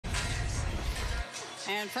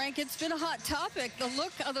And Frank, it's been a hot topic, the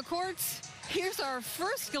look of the courts. Here's our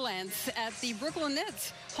first glance at the Brooklyn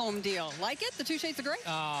Nets home deal. Like it? The two shades of gray?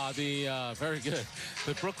 Very good.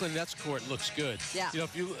 The Brooklyn Nets court looks good. Yeah. You know,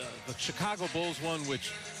 if you, the Chicago Bulls one,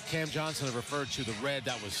 which Cam Johnson had referred to, the red,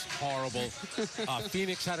 that was horrible.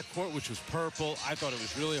 Phoenix had a court which was purple. I thought it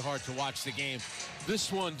was really hard to watch the game.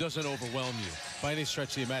 This one doesn't overwhelm you by any stretch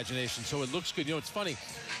of the imagination, so it looks good. You know, it's funny.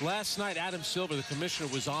 Last night, Adam Silver, the commissioner,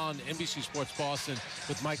 was on NBC Sports Boston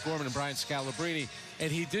with Mike Gorman and Brian Scalabrine,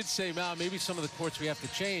 and he did say, "Mal, maybe some of the courts we have to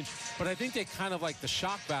change," but I think they kind of like the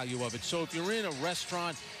shock value of it. So if you're in a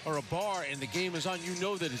restaurant or a bar and the game is on, you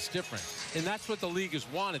know that it's different. And that's what the league has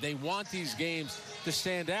wanted. They want these games to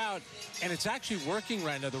stand out, and it's actually working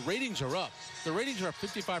right now. The ratings are up. The ratings are up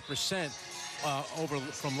 55%. Over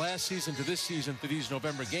from last season to this season for these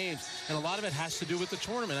November games, and a lot of it has to do with the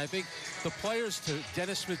tournament. I think the players, to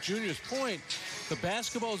Dennis Smith Jr.'s point, the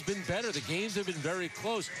basketball has been better. The games have been very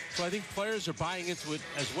close, so I think players are buying into it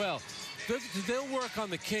as well. They'll work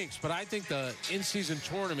on the kinks, but I think the in-season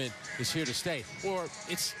tournament is here to stay. Or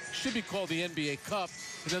it should be called the NBA Cup,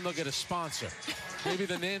 and then they'll get a sponsor. Maybe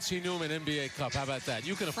the Nancy Newman NBA Cup. How about that?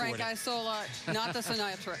 You can afford it. Frank Isola, not the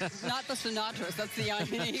Sinatra. Not the Sinatras. That's the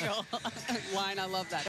Iron Eagle line. I love that.